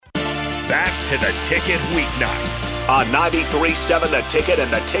back to The Ticket weeknights on 93.7 The Ticket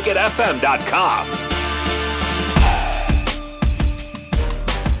and theticketfm.com.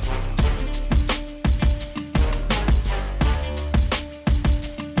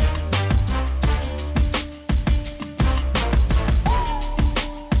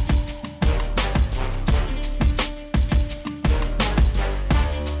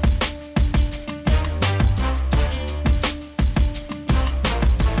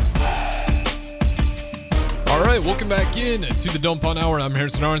 Welcome back in to the Don't Punt Hour. I'm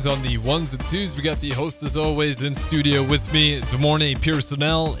Harrison Arns on the ones and twos. We got the host, as always, in studio with me, Demorne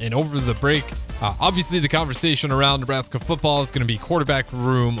Pearsonell. And over the break, obviously the conversation around Nebraska football is going to be quarterback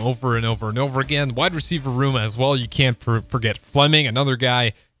room over and over and over again. Wide receiver room as well. You can't forget Fleming, another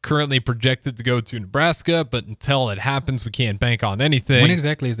guy currently projected to go to Nebraska. But until it happens, we can't bank on anything. When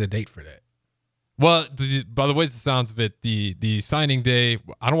exactly is the date for that? Well, by the ways it sounds of it, the signing day,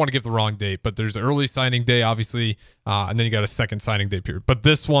 I don't want to give the wrong date, but there's early signing day, obviously, and then you got a second signing day period. But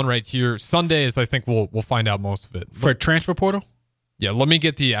this one right here, Sunday is, I think we'll find out most of it. For transfer portal? Yeah, let me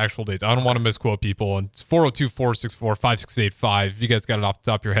get the actual dates. I don't want to misquote people. And it's 402-464-5685. If you guys got it off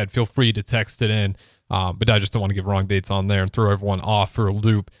the top of your head, feel free to text it in. But I just don't want to give wrong dates on there and throw everyone off for a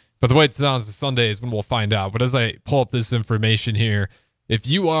loop. But the way it sounds, the Sunday is when we'll find out. But as I pull up this information here, if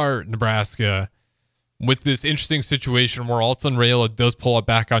you are Nebraska, with this interesting situation where Alton Raiola does pull it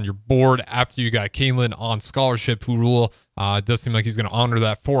back on your board after you got Kalen on scholarship, who rule, it does seem like he's going to honor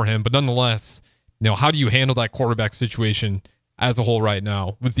that for him. But nonetheless, how do you handle that quarterback situation as a whole right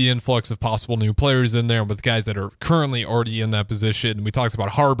now with the influx of possible new players in there and with guys that are currently already in that position? We talked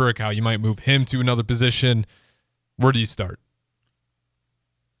about Harbrick, how you might move him to another position. Where do you start?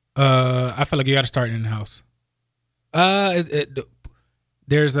 I feel like you got to start in-house. There's a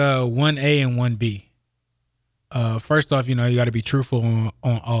 1A and 1B. First off, you got to be truthful on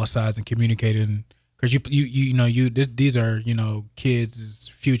all sides and communicating, because these are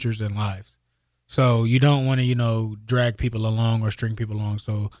kids' futures and lives. So you don't want to drag people along or string people along.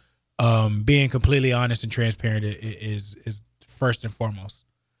 So being completely honest and transparent is first and foremost.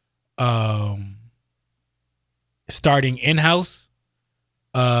 Starting in-house,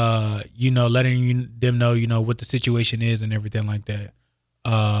 letting them know what the situation is and everything like that.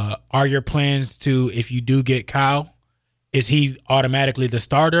 Are your plans to, if you do get Kyle, is he automatically the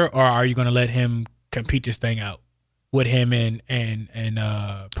starter, or are you going to let him compete this thing out with him and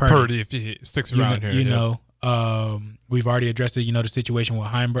Purdy if he sticks around here? We've already addressed it. The situation with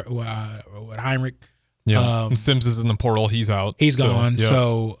Heinrich. Yeah, and Sims is in the portal. He's out. He's gone. Yeah.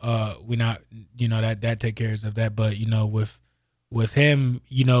 So we not that take care of that. But with him,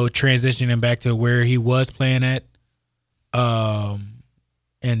 transitioning back to where he was playing at,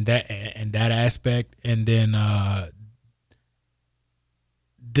 and that aspect, and then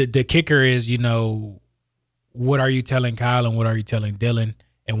the kicker is, what are you telling Kyle and what are you telling Dylan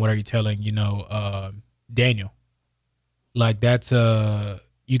and what are you telling Daniel? Like, that's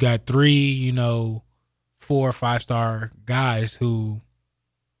you got 3 4 or 5-star guys who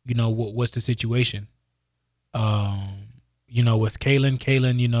what's the situation? With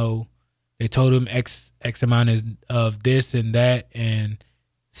Kalen, they told him X amount of this and that, and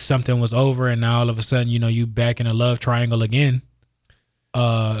something was over, and now all of a sudden, you back in a love triangle again.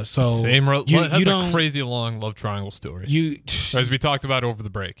 So that's a crazy long love triangle story. As we talked about over the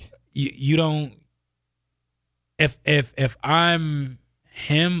break. You don't. If I'm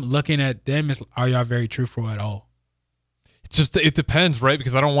him looking at them, are y'all very truthful at all? It depends, right?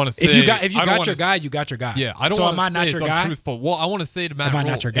 Because I don't want to say if you got your guy, you got your guy. Yeah, I don't want to say it's untruthful. Well, I want to say to Matt, am I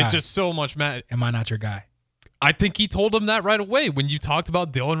not your guy? It's just so much Matt. Am I not your guy? I think he told him that right away when you talked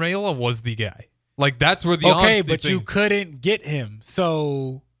about Dylan Raiola was the guy. Like, that's where the okay, but you couldn't get him,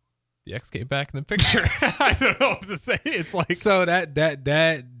 so the X came back in the picture. I don't know what to say. It's like, so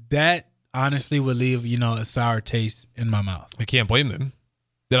that honestly would leave a sour taste in my mouth. I can't blame them.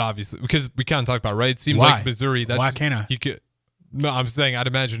 That obviously, because we kind of talked about, right? It seems Why? Like Missouri. Why can't I? You could. No, I'm saying I'd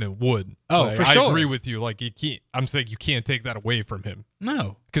imagine it would. Oh, for sure. I agree with you. Like, you can't. I'm saying you can't take that away from him.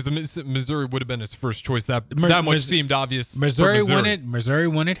 No, because Missouri would have been his first choice. That much seemed obvious. Missouri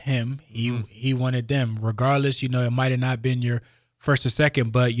wanted him. He wanted them. Regardless, it might have not been your first or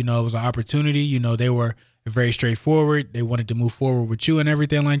second, but it was an opportunity. They were very straightforward. They wanted to move forward with you and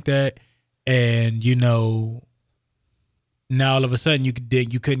everything like that. And now all of a sudden you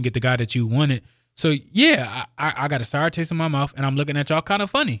couldn't get the guy that you wanted. So yeah, I got a sour taste in my mouth, and I'm looking at y'all kind of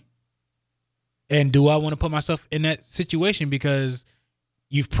funny. And do I want to put myself in that situation? Because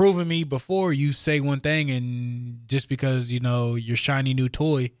you've proven me before. You say one thing, and just because your shiny new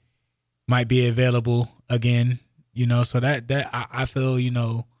toy might be available again, so that I feel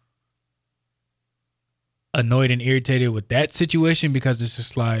annoyed and irritated with that situation because it's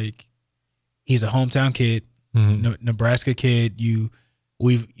just like he's a hometown kid, Nebraska kid. You've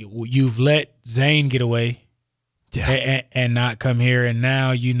let Zane get away, and not come here, and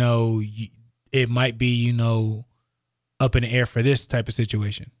now it might be up in the air for this type of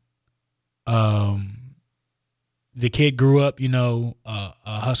situation. The kid grew up, a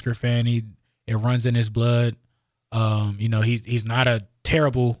Husker fan. It runs in his blood. He's not a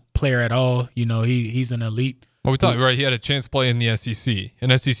terrible player at all. He's an elite. Well, we talked right. He had a chance to play in the SEC,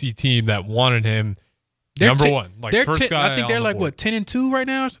 an SEC team that wanted him. Number one, first guy. I think they're on the board. 10-2 right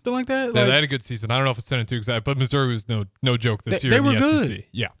now, or something like that. Yeah, they had a good season. I don't know if it's 10-2 exactly, but Missouri was no joke this year. They in were the good. SEC.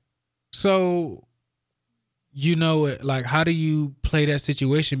 Yeah. So, how do you play that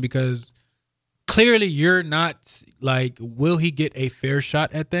situation? Because clearly you're not will he get a fair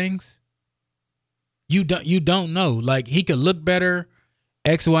shot at things? You don't know. He could look better,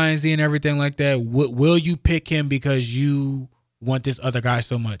 X, Y, and Z, and everything like that. Will you pick him because you want this other guy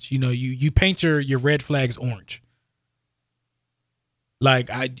so much? You paint your red flags orange.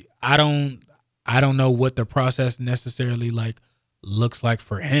 I don't know what the process necessarily looks like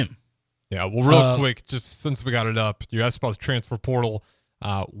for him. Yeah, well, real quick, just since we got it up, you asked about the transfer portal,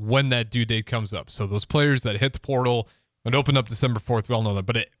 when that due date comes up. So those players that hit the portal, it opened up December 4th, we all know that,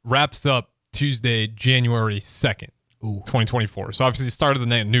 but it wraps up Tuesday, January 2nd, 2024. So obviously the start of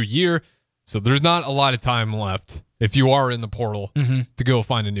the new year, so there's not a lot of time left if you are in the portal to go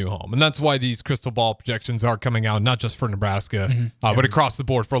find a new home. And that's why these crystal ball projections are coming out, not just for Nebraska, but across the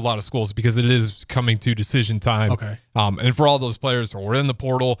board for a lot of schools, because it is coming to decision time. Okay. And for all those players who are in the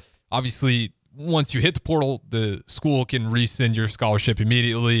portal, obviously, once you hit the portal, the school can rescind your scholarship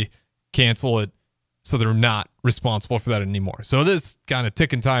immediately, cancel it, so they're not responsible for that anymore. So it is kind of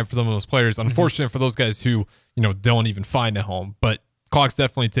ticking time for some of those players. Unfortunate for those guys who, don't even find a home. But clock's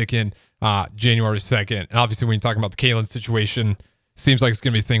definitely ticking January 2nd. And obviously, when you're talking about the Kalen situation, seems like it's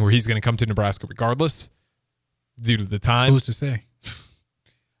going to be a thing where he's going to come to Nebraska regardless due to the time. Who's to say?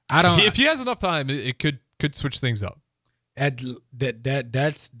 If he has enough time, it could switch things up. That's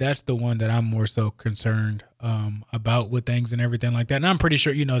the one that I'm more so concerned about with things and everything like that. And I'm pretty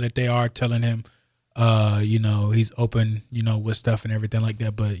sure that they are telling him he's open with stuff and everything like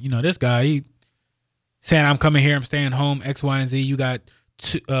that. But this guy, he saying I'm coming here, I'm staying home, X, Y, and Z. You got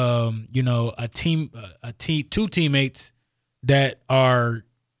two teammates that are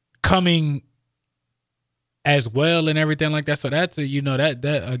coming as well and everything like that. So that's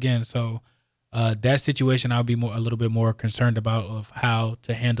that again. So that situation, I'll be a little bit more concerned about of how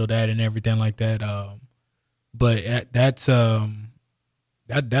to handle that and everything like that. But that's a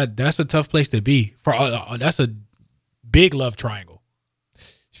tough place to be for. That's a big love triangle.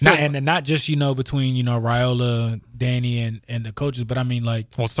 Not just between Raiola, Danny, and the coaches, but I mean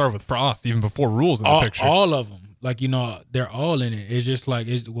we'll start with Frost even before Rule's in the picture. All of them, they're all in it. It's just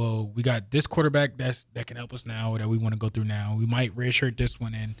we got this quarterback that can help us now, that we want to go through now. We might redshirt this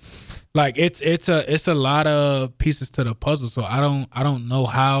one, and it's a lot of pieces to the puzzle. So I don't know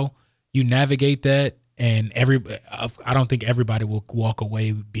how you navigate that, and I don't think everybody will walk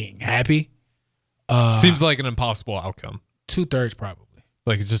away being happy. Seems like an impossible outcome. 2/3 probably.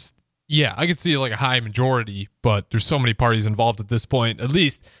 It's just, yeah, I could see a high majority, but there's so many parties involved at this point. At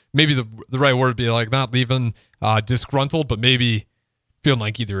least maybe the right word would be not leaving disgruntled, but maybe feeling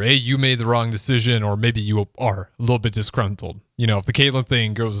like either A, you made the wrong decision, or maybe you are a little bit disgruntled. If the Kalen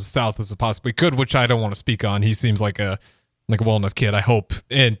thing goes as south as it possibly could, which I don't want to speak on. He seems like a well enough kid, I hope.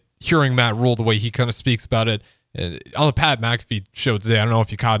 And hearing Matt Rule, the way he kind of speaks about it, on the Pat McAfee show today, I don't know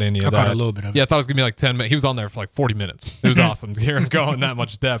if you caught any of that. I caught a little bit of it. Yeah, I thought it was going to be 10 minutes. He was on there for 40 minutes. It was awesome to hear him go in that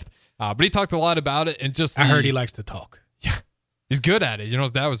much depth. But he talked a lot about it. And just I heard he likes to talk. Yeah, he's good at it.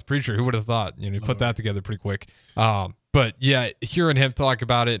 His dad was a preacher. Who would have thought? He put that together pretty quick. But yeah, hearing him talk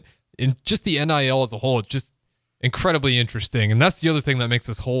about it and just the NIL as a whole, it's just incredibly interesting. And that's the other thing that makes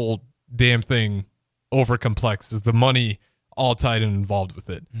this whole damn thing over complex is the money all tied and involved with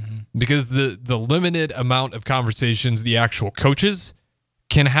it. Because the limited amount of conversations the actual coaches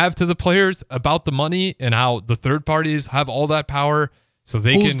can have to the players about the money and how the third parties have all that power, so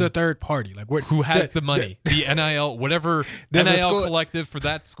Who's the third party? Who has the money? The NIL, whatever NIL collective for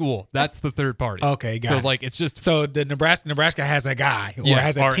that school. That's the third party. Okay, got it. It's just so the Nebraska has a guy or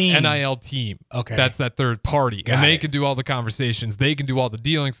has a team. NIL team. Okay, that's that third party, and they can do all the conversations. They can do all the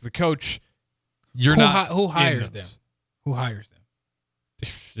dealings. The coach, who hires them? Who hires them?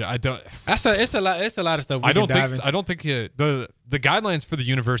 I don't. It's a lot of stuff. I don't think the guidelines for the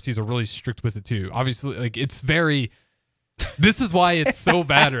universities are really strict with it too. Obviously, it's very This is why it's so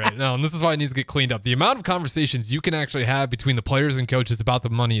bad right now, and this is why it needs to get cleaned up. The amount of conversations you can actually have between the players and coaches about the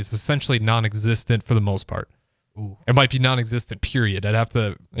money is essentially non-existent for the most part. Ooh. It might be non-existent, period. I'd have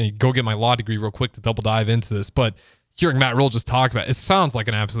to go get my law degree real quick to double dive into this, but hearing Matt Rhule just talk about it sounds like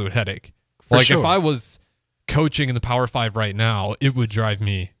an absolute headache. Like, if I was coaching in the Power 5 right now, it would drive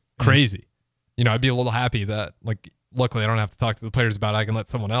me crazy. You know, I'd be a little happy that, like, luckily I don't have to talk to the players about it. I can let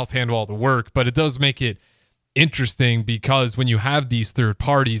someone else handle all the work, but it does make it interesting because when you have these third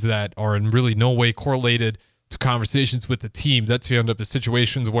parties that are in really no way correlated to conversations with the team, that's you end up in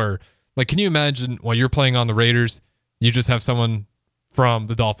situations where, like, can you imagine while you're playing on the Raiders, you just have someone from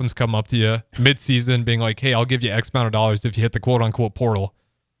the Dolphins come up to you mid-season being like, hey, I'll give you X amount of dollars if you hit the quote-unquote portal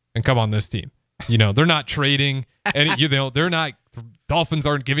and come on this team. You know, they're not trading, and they're not, Dolphins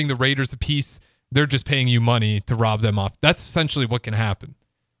aren't giving the Raiders a piece. They're just paying you money to rob them off. That's essentially what can happen.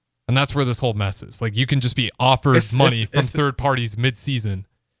 And that's where this whole mess is. Like, you can just be offered money from third parties mid-season,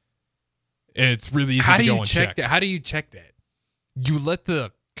 and it's really easy to go and check. How do you check that? You let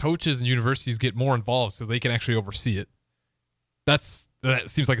the coaches and universities get more involved so they can actually oversee it. That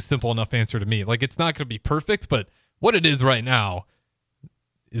seems like a simple enough answer to me. Like, it's not going to be perfect, but what it is right now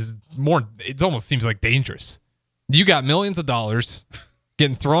is more, it almost seems like dangerous. You got millions of dollars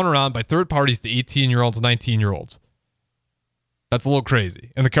getting thrown around by third parties to 18-year-olds, 19-year-olds. That's a little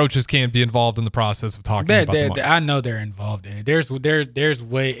crazy. And the coaches can't be involved in the process of talking about the money. I know they're involved in it. There's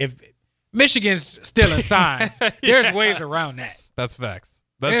way, if Michigan's still in signs, there's ways around that. That's facts.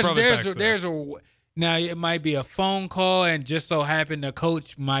 There's now it might be a phone call, and just so happen the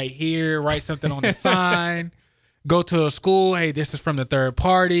coach might write something on the sign, go to a school, hey, this is from the third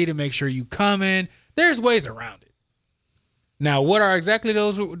party to make sure you come in. There's ways around it. Now, what are exactly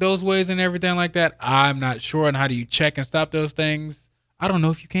those ways and everything like that? I'm not sure. And how do you check and stop those things? I don't know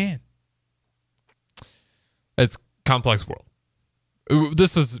if you can. It's a complex world.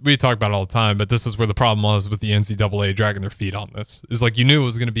 We talk about it all the time, but this is where the problem was with the NCAA dragging their feet on this. It's like you knew it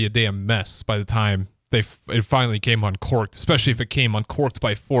was going to be a damn mess by the time it finally came uncorked, especially if it came uncorked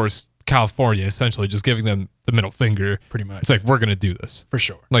by force. California essentially just giving them the middle finger. Pretty much. It's like, we're going to do this. For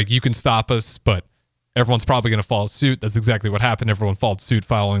sure. Like, you can stop us, but everyone's probably going to follow suit. That's exactly what happened. Everyone followed suit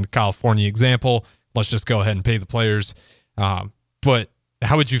following the California example. Let's just go ahead and pay the players. But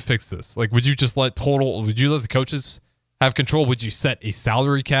how would you fix this? Like, would you let the coaches have control? Would you set a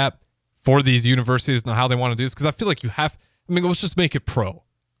salary cap for these universities and how they want to do this? Because I feel like let's just make it pro.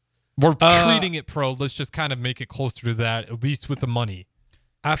 We're treating it pro. Let's just kind of make it closer to that, at least with the money.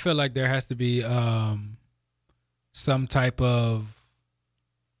 I feel like there has to be some type of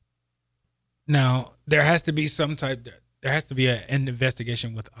there has to be an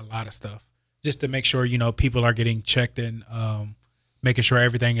investigation with a lot of stuff just to make sure, people are getting checked and making sure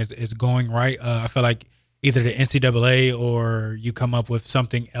everything is going right. I feel like either the NCAA or you come up with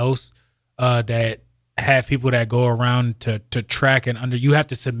something else that have people that go around to track and you have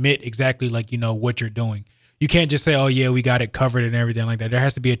to submit exactly what you're doing. You can't just say, oh, yeah, we got it covered and everything like that. There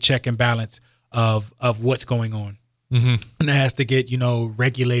has to be a check and balance of what's going on. Mm-hmm. And it has to get,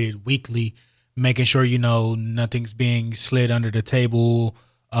 regulated weekly, making sure, nothing's being slid under the table.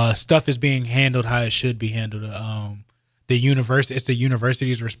 Stuff is being handled how it should be handled. It's the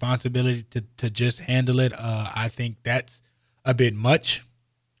university's responsibility to just handle it. I think that's a bit much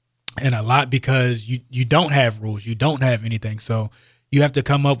and a lot because you don't have rules. You don't have anything. So you have to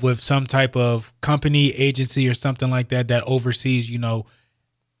come up with some type of company, agency, or something like that oversees,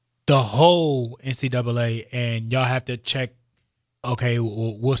 the whole NCAA, and y'all have to check, okay,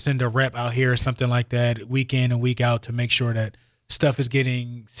 we'll send a rep out here or something like that week in and week out to make sure that stuff is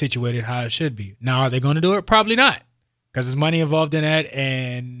getting situated how it should be. Now, are they going to do it? Probably not, because there's money involved in that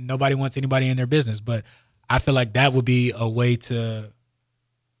and nobody wants anybody in their business. But I feel like that would be a way to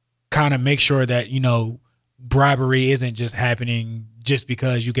kind of make sure that, bribery isn't just happening just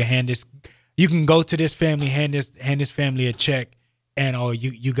because you can go to this family, hand this family a check, and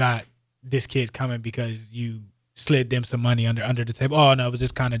you got this kid coming because you slid them some money under the table. Oh no, it was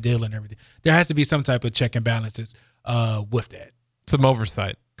this kind of deal and everything. There has to be some type of check and balances with that. Some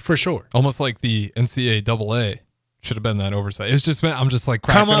oversight. For sure. Almost like the NCAA should have been that oversight. It's just I'm just like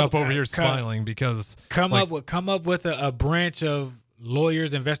cracking up over here smiling because come up with a branch of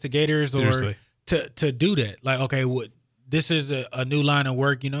lawyers, investigators, seriously. Or to do that. Like, okay, this is a new line of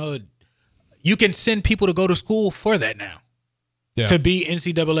work. You can send people to go to school for that now. Yeah. To be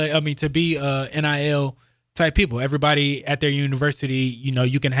NCAA, to be NIL type people. Everybody at their university,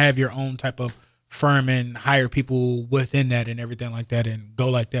 you can have your own type of firm and hire people within that and everything like that and go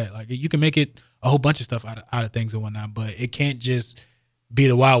like that. Like, you can make it a whole bunch of stuff out of things and whatnot, but it can't just be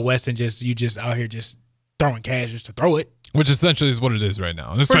the Wild West and you just out here just throwing cash just to throw it. Which essentially is what it is right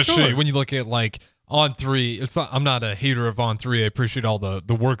now. And especially sure. when you look at like On3, it's not, I'm not a hater of On3. I appreciate all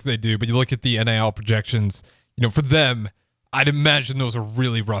the work they do, but you look at the NIL projections, for them, I'd imagine those are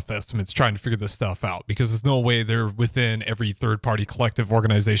really rough estimates trying to figure this stuff out, because there's no way they're within every third-party collective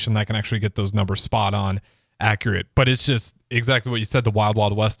organization that can actually get those numbers spot on accurate. But it's just exactly what you said, the wild,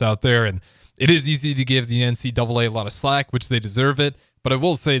 wild west out there. And it is easy to give the NCAA a lot of slack, which they deserve it. But I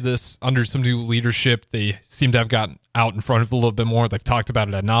will say this, under some new leadership, they seem to have gotten out in front of it a little bit more. They've talked about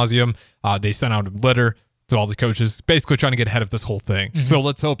it ad nauseum. They sent out a letter to all the coaches, basically trying to get ahead of this whole thing. Mm-hmm. So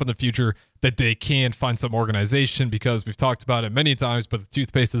let's hope in the future that they can find some organization, because we've talked about it many times, but the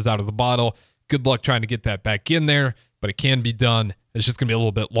toothpaste is out of the bottle. Good luck trying to get that back in there, but it can be done. It's just going to be a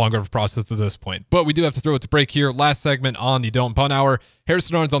little bit longer of a process at this point. But we do have to throw it to break here. Last segment on the Don't Punt Hour.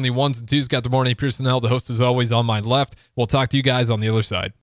 Harrison Arns on the ones and twos. Got the morning personnel. The host is always on my left. We'll talk to you guys on the other side.